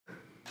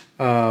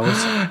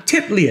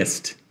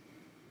Titliest.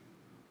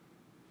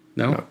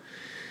 No?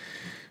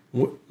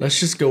 Let's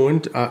just go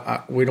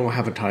into... we don't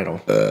have a title.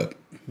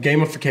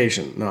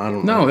 Gamification. No, I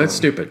don't know. No, that's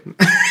stupid.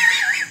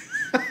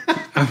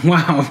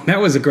 Wow, that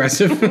was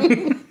aggressive.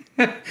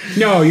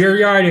 No,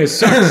 your idea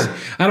sucks.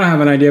 I don't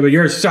have an idea, but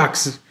yours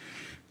sucks.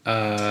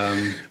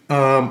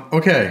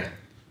 Okay.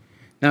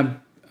 Now,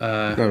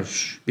 No,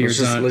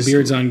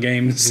 beards on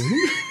games.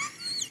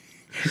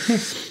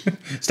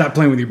 Stop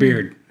playing with your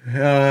beard.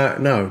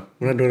 No,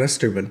 we're not doing that.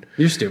 Stupid.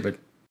 You're stupid.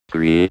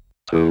 3,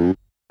 2,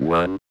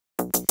 1.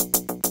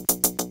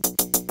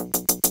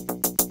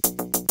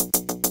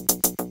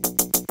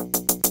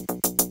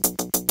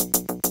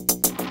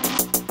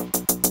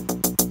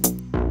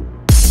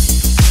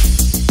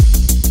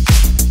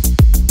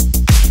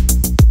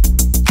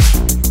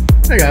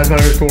 Hey guys, my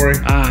name is Corey.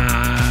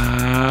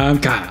 I'm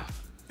Kyle.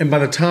 And by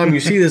the time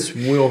you see this,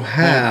 we'll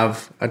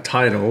have a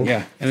title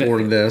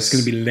for this. It's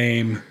going to be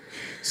lame.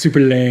 Super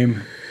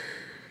lame.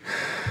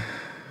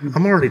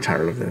 I'm already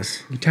tired of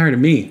this. You're tired of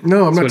me.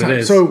 No, I'm not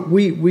tired. So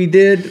we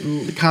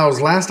did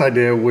Kyle's last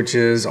idea, which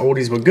is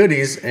oldies but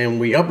goodies, and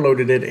we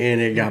uploaded it and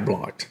it got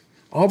blocked.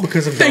 All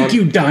because of Thank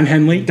you, Don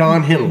Henley.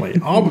 Don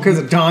Henley. All because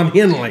of Don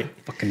Henley.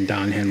 Fucking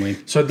Don Henley.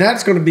 So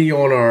that's going to be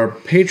on our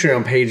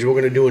Patreon page. We're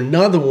going to do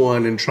another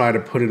one and try to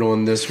put it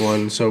on this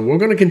one. So we're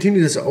going to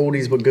continue this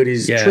oldies but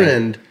goodies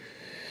trend.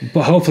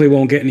 But hopefully we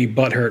won't get any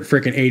butthurt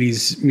freaking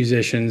 80s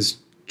musicians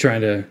trying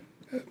to...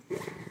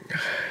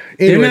 Anyway,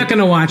 they're not going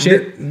to watch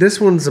it.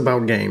 This one's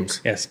about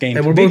games. Yes, games.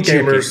 And we're both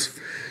gamers.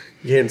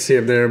 You can't see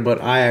it there,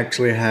 but I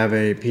actually have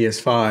a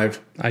PS5.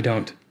 I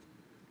don't.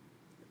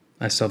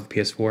 I still have the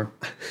PS4.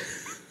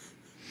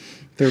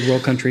 Third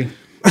world country.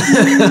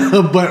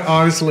 But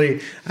honestly,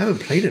 I haven't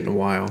played it in a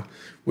while.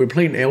 We're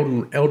playing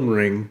Elden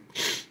Ring.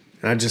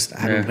 And I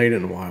haven't played it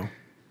in a while.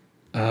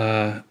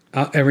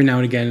 Every now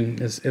and again,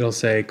 it'll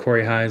say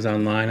Corey High's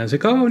online. I was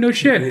like, oh, no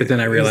shit. But then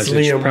I realized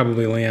it's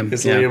probably Liam.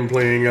 It's Liam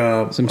playing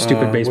some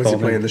stupid baseball. What's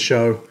he playing? The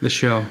show. The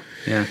show,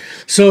 yeah.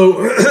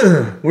 So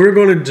we're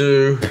going to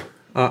do...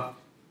 that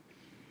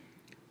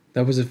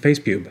was a face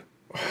pube.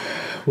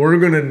 We're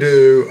going to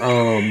do...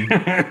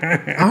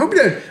 I hope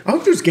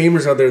there's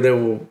gamers out there that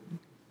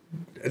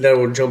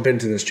will jump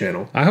into this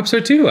channel. I hope so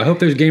too. I hope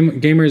there's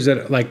gamers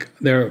that like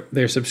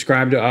they're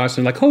subscribed to us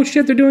and like, oh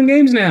shit, they're doing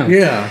games now.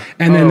 Yeah.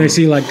 And then they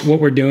see like what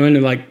we're doing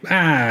and like,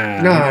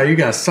 nah, you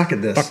guys suck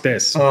at this. Fuck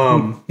this.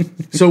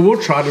 So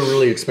we'll try to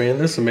really expand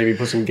this and maybe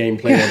put some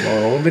gameplay of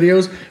our own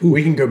videos. Ooh.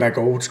 We can go back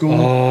old school.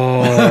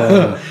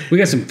 Oh, we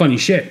got some funny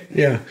shit.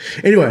 Yeah.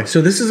 Anyway,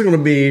 so this is going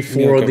to be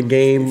for the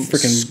game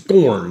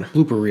Scorn.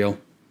 Blooper reel.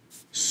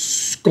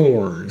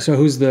 Scorn. So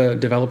who's the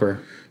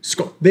developer?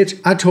 Bitch,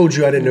 I told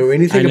you I didn't know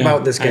anything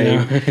about this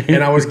game,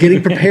 and I was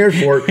getting prepared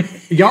for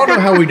it. Y'all know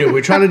how we do.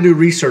 We try to do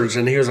research,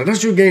 and he was like,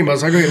 let's do a game. I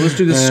was like, okay, let's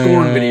do this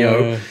Scorn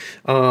video.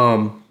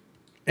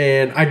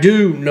 And I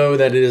do know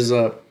that it is,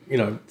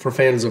 for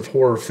fans of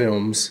horror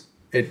films,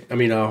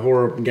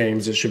 horror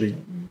games, it should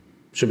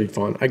be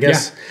fun. I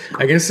guess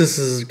this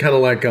is kind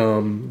of like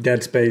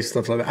Dead Space,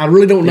 stuff like that. I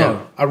really don't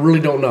know. I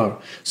really don't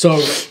know. So,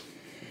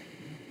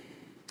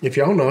 if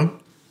y'all know,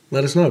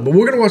 let us know. But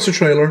we're going to watch the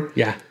trailer.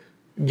 Yeah.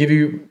 Give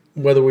you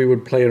whether we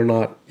would play it or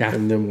not. Yeah.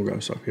 And then we'll go.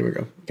 So, here we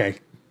go. Okay.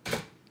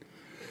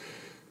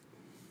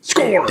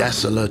 Scorn!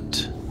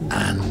 Desolate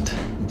and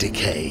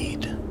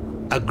decayed.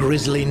 A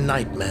grisly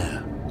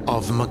nightmare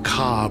of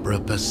macabre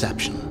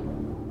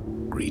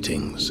perception.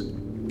 Greetings.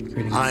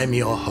 I'm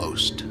your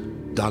host,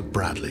 Doug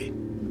Bradley,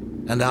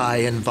 and I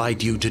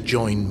invite you to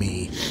join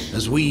me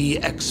as we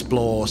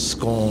explore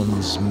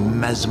Scorn's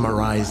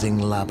mesmerizing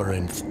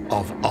labyrinth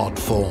of odd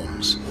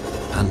forms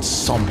and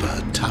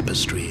somber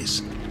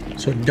tapestries.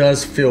 So it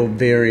does feel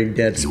very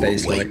Dead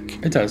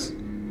Space-like. It does.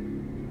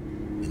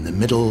 In the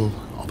middle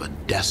of a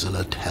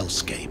desolate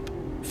hellscape,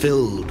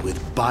 filled with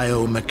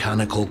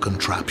biomechanical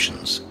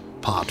contraptions,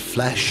 part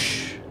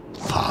flesh,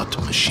 part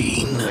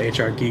machine. The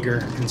H.R.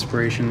 Giger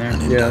inspiration there.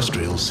 An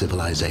industrial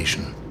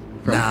civilization,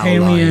 From now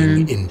Alien.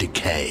 lying in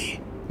decay.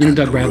 You know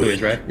Doug Bradley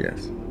is, right?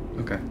 Yes.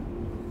 Okay.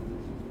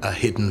 A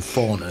hidden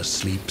fauna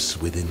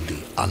sleeps within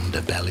the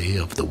underbelly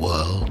of the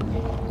world,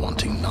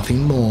 wanting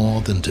nothing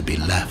more than to be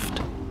left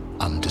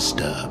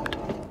undisturbed.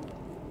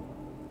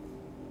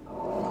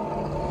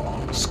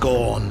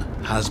 Scorn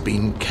has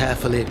been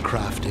carefully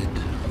crafted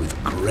with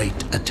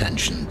great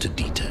attention to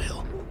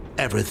detail.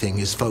 Everything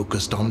is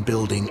focused on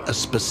building a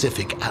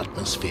specific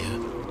atmosphere.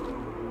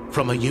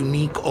 From a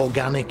unique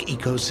organic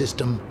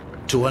ecosystem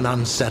to an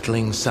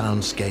unsettling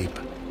soundscape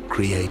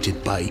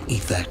created by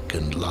Ethek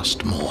and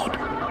Lustmord.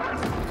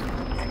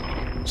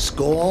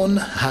 Scorn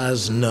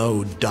has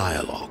no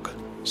dialogue,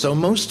 so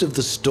most of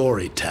the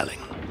storytelling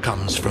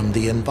comes from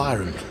the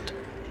environment,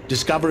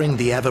 discovering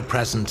the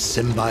ever-present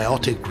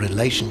symbiotic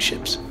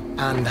relationships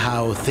and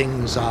how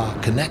things are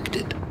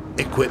connected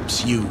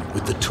equips you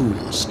with the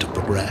tools to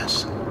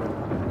progress.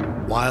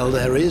 While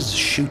there is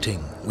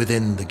shooting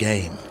within the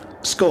game,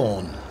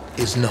 Scorn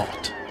is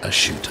not a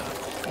shooter.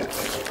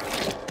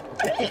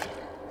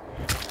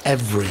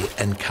 Every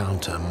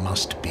encounter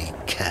must be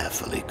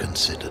carefully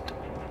considered.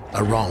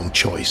 A wrong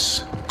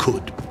choice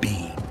could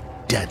be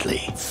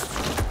deadly.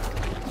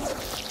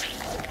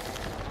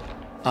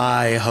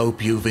 I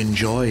hope you've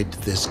enjoyed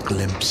this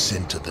glimpse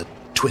into the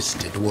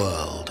twisted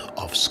world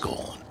of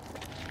Scorn.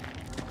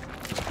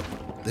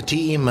 The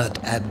team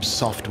at Ebb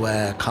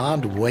Software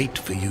can't wait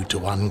for you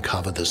to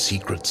uncover the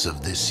secrets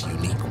of this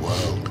unique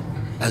world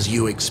as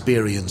you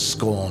experience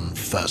Scorn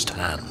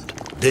firsthand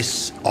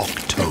this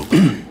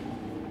October.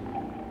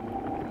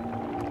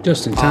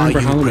 Just in time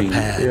for Halloween.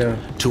 Are you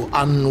prepared to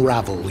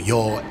unravel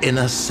your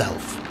inner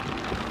self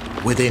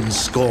within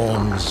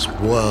Scorn's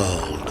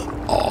world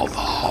of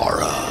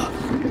horror?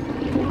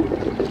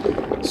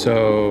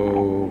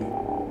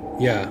 So,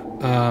 yeah.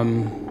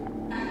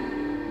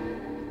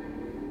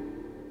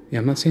 Yeah,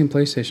 I'm not seeing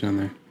PlayStation on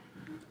there.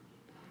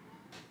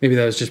 Maybe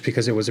that was just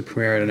because it was a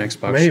premiere at an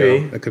Xbox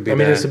show. That could be. I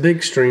mean, it's a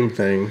big stream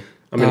thing.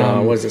 I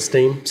mean, was it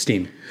Steam?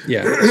 Steam.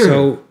 Yeah.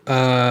 So,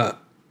 I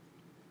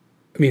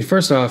mean,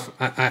 first off,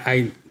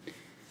 I'm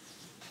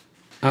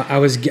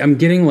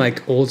getting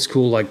like old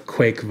school like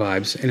Quake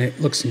vibes, and it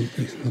looks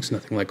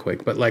nothing like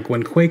Quake. But like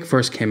when Quake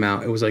first came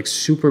out, it was like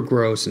super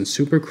gross and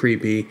super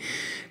creepy.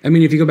 I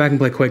mean, if you go back and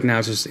play Quake now,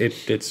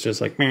 it's just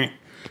like meh.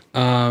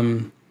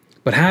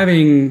 But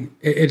having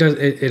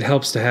it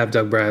helps to have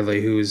Doug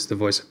Bradley, who's the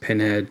voice of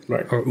Pinhead,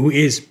 right, or who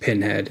is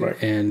Pinhead, right,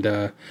 and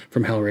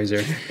from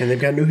Hellraiser. And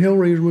they've got new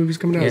Hellraiser movies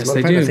coming out. Yes, As a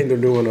matter they of fact, do. I think they're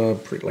doing a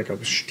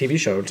TV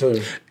show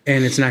too.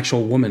 And it's an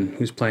actual woman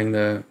who's playing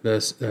the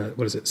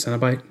what is it,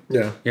 Cenobite?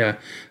 Yeah,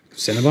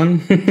 Cinnabon.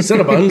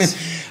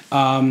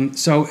 Cinnabons.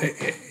 So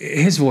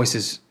his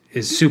voice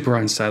is super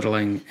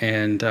unsettling,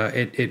 and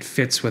it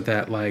fits with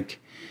that like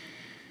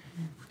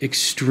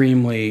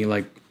extremely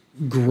like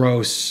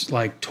gross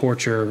like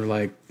torture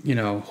like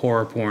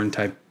horror porn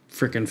type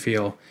freaking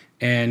feel.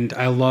 And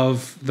I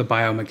love the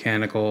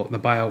biomechanical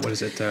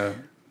biomechanical.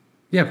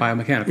 Yeah,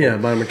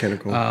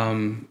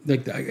 biomechanical.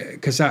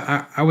 Because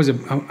I was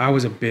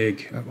a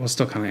big, well,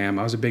 still kind of am.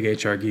 I was a big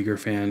H.R. Giger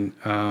fan.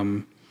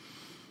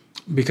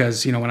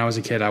 Because when I was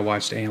a kid, I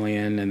watched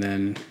Alien, and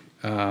then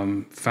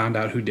found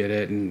out who did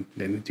it, and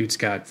the dude's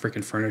got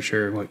freaking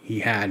furniture. Well,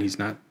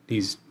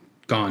 he's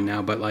gone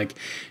now, but like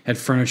had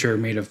furniture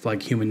made of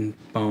like human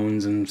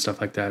bones and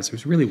stuff like that. So he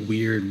was a really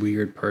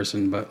weird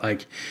person. But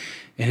like,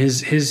 and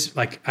his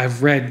like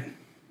I've read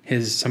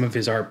some of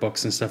his art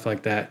books and stuff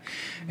like that,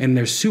 and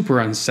they're super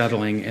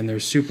unsettling, and they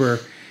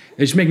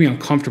just make me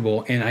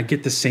uncomfortable. And I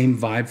get the same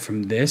vibe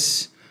from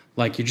this.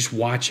 Like you're just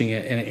watching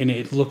it, and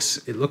it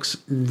looks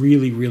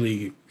really,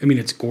 really. I mean,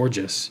 it's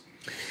gorgeous,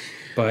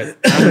 but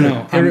I don't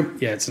know.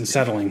 It's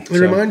unsettling. It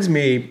reminds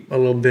me a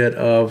little bit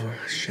of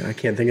I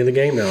can't think of the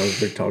game now.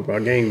 As we talk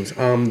about games,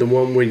 the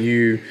one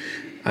where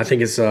I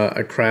think it's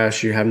a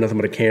crash. You have nothing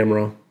but a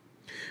camera,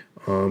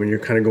 and you're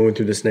kind of going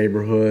through this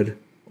neighborhood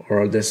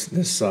or this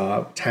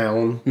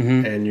town,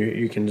 and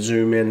you can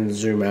zoom in and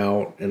zoom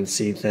out and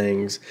see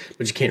things,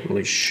 but you can't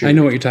really shoot. I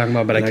know what you're talking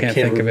about, but I can't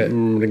think of it.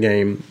 The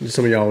game.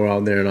 Some of y'all are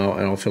out there, and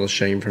I'll feel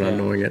ashamed for not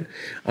knowing it.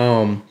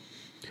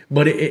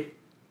 But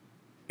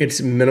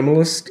it's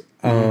minimalist.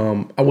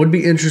 I would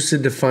be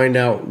interested to find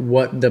out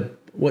what the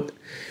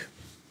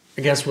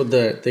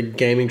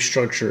gaming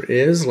structure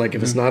is. Like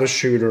if it's not a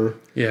shooter,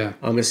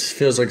 it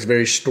feels like it's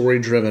very story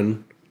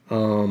driven.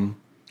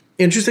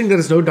 Interesting that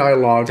it's no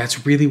dialogue.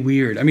 That's really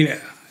weird. I mean,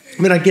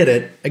 I get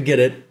it.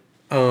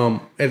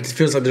 It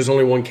feels like there's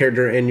only one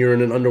character, and you're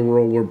in an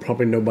underworld where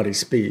probably nobody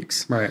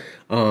speaks. Right.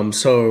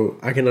 So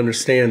I can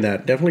understand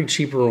that. Definitely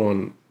cheaper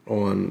on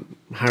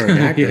hiring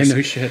actors. Yeah,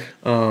 no shit.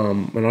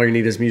 And all you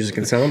need is music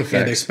and sound effects.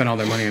 Yeah, they spent all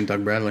their money on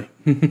Doug Bradley.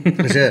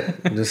 That's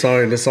it. That's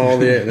all you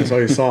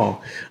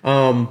saw.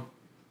 I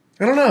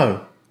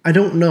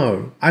don't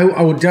know.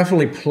 I would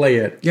definitely play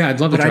it. Yeah, I'd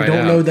love to try it out. But I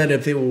don't know that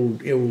if it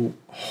will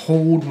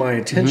hold my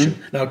attention.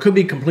 Now, it could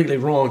be completely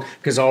wrong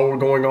because all we're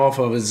going off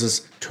of is this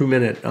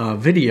 2-minute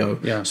video.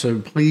 Yeah. So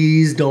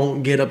please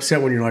don't get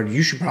upset when you're like,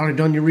 you should probably have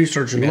done your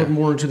research and look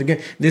more into the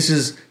game. This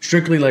is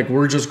strictly like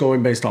we're just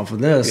going based off of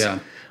this. Yeah.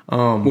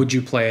 Would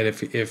you play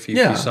it if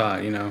you saw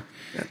it,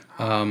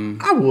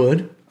 I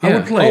would. I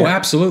would play it. Oh,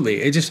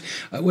 absolutely. It just,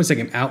 what's that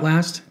game?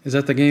 Outlast? Is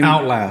that the game?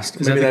 Outlast.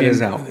 Maybe that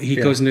is out. He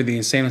goes into the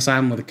insane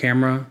asylum with a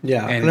camera.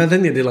 Yeah. And I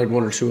think they did like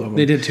 1 or 2 of them.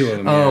 They did 2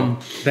 of them.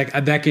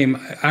 That game,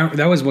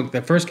 that was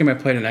the first game I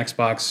played on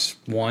Xbox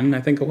One, I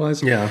think it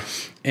was. Yeah.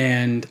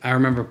 And I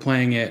remember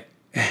playing it,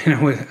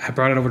 and I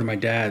brought it over to my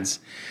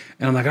dad's.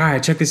 And I'm like, all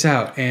right, check this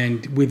out.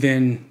 And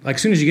within, like,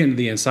 as soon as you get into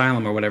the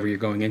asylum or whatever you're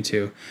going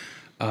into,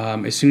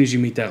 as soon as you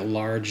meet that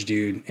large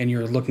dude, and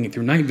you're looking at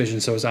through night vision,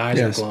 so his eyes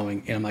are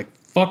glowing, and I'm like,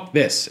 fuck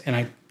this,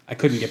 and I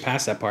couldn't get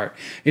past that part.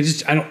 It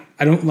just I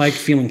don't like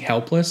feeling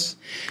helpless.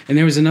 And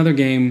there was another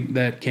game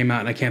that came out,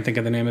 and I can't think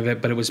of the name of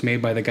it, but it was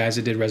made by the guys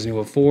that did Resident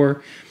Evil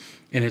 4,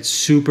 and it's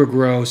super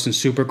gross and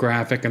super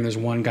graphic, and there's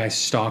one guy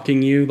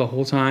stalking you the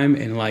whole time,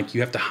 and like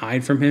you have to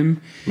hide from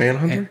him.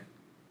 Manhunter?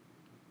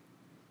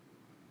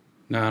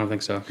 No, I don't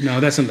think so. No,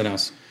 that's something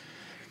else.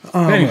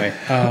 But anyway,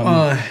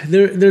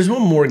 there's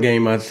one more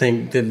game I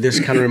think that this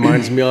kind of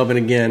reminds me of, and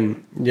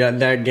again,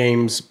 that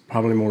game's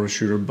probably more a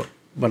shooter, but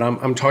but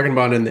I'm talking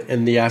about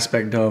in the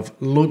aspect of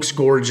looks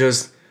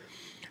gorgeous,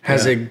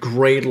 has a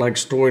great like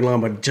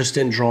storyline, but just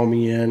didn't draw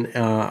me in.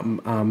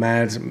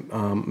 Mads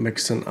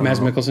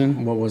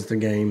Mikkelsen. What was the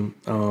game?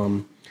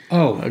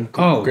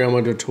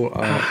 Grandma did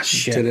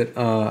it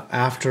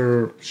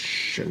after.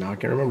 Shit, now I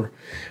can't remember.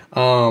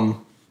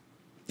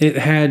 It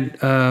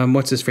had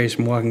what's his face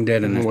from Walking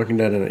Dead in it. Walking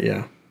Dead in it,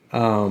 yeah.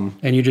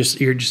 And you're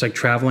just like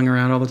traveling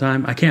around all the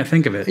time. I can't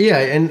think of it. Yeah,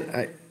 and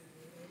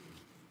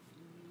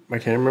I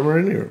can't remember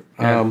it either.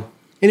 Yeah.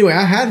 Anyway,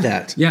 I had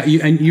that. Yeah, when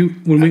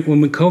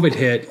COVID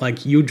hit,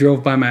 like you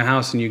drove by my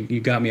house and you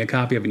got me a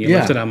copy of it and you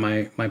left it on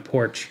my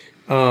porch.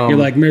 You're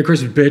like, Merry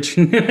Christmas, bitch.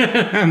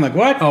 I'm like,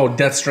 what? Oh,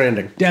 Death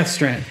Stranding.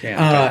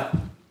 Yeah.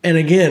 And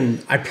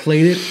again, I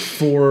played it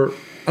for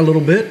a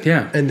little bit.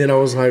 Yeah. And then I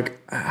was like,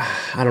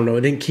 I don't know.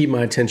 It didn't keep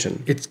my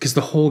attention. It's because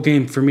the whole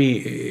game for me,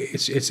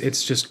 it's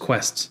just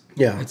quests.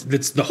 Yeah.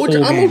 It's the whole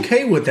game. I'm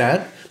okay with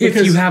that. If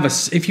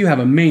you have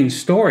a main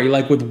story,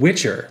 like with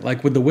Witcher,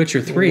 like with The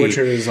Witcher 3.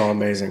 Witcher is all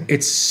amazing.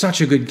 It's such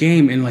a good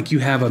game, and like you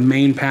have a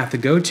main path to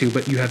go to,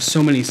 but you have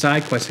so many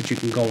side quests that you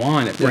can go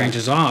on. It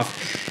branches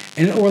off.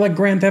 Or like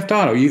Grand Theft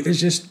Auto.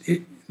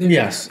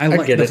 Yes,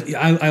 I get it.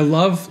 I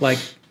love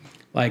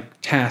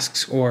like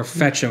tasks or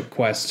fetch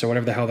quests or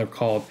whatever the hell they're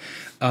called.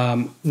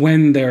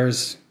 When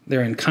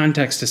they're in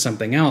context to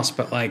something else,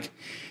 but like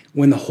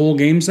when the whole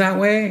game's that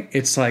way,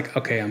 it's like,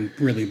 okay, I'm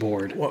really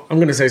bored. Well, I'm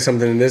going to say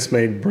something, and this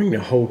may bring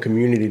the whole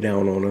community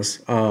down on us.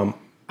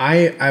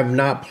 I've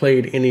not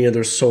played any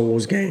other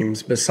Souls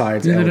games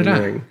besides Elden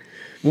Ring.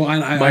 Well,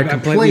 I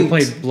played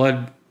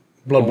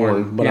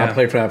Bloodborne, but I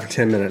played for that for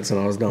 10 minutes and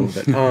I was done with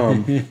it.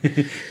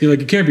 You're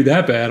like, it can't be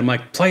that bad. I'm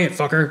like, play it,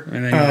 fucker.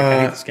 And then you're like,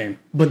 I hate this game.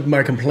 But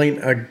my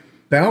complaint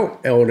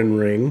about Elden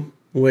Ring,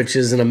 which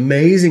is an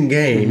amazing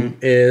game,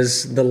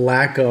 is the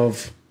lack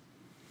of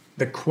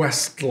the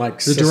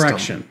quest-like system. The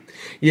direction.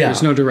 Yeah.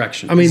 There's no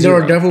direction. I mean, there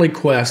are definitely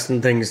quests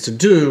and things to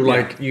do.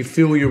 Like, you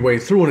feel your way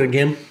through it.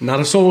 Again,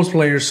 not a Souls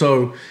player,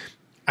 so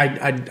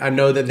I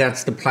know that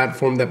that's the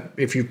platform that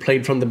if you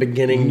played from the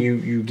beginning,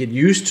 you get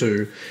used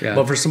to. Yeah.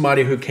 But for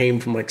somebody who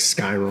came from like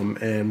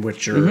Skyrim and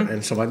Witcher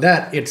and stuff like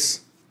that, it's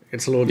a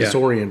little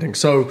disorienting.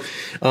 So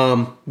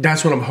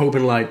that's what I'm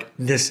hoping like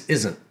this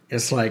isn't.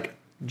 It's like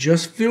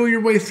just feel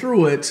your way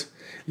through it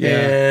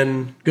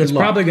and good luck. It's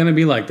probably going to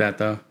be like that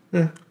though.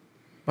 Yeah.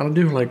 But I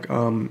do like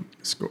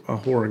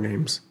horror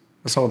games.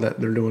 I saw that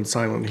they're doing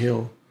Silent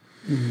Hill.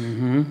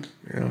 Mm-hmm.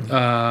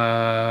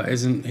 Yeah.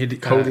 Isn't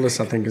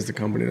Codeless? I think is the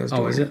company that's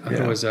doing it. Oh, is it? I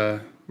thought it was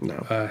no.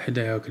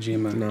 Hideo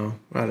Kojima. No,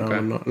 I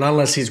don't know. Not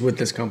unless he's with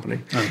this company.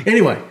 Oh.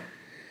 Anyway,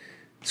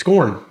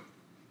 Scorn.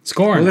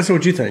 Well, let's see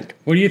what you think.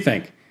 What do you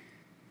think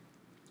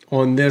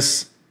on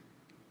this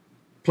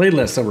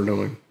playlist that we're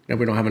doing that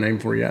we don't have a name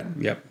for yet?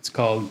 Yep, it's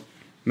called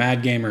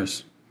Mad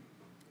Gamers.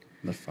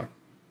 The fuck.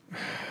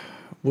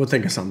 We'll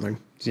think of something.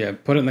 Yeah,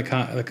 put it in you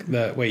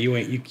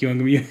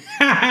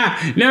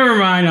never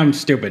mind, I'm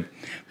stupid.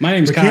 My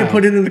name's Kyle. We can't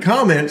put it in the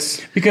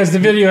comments. Because the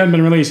video hadn't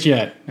been released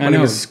yet. My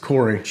name is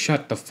Corey.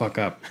 Shut the fuck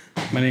up.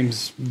 My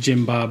name's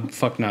Jim Bob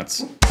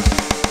Fucknuts.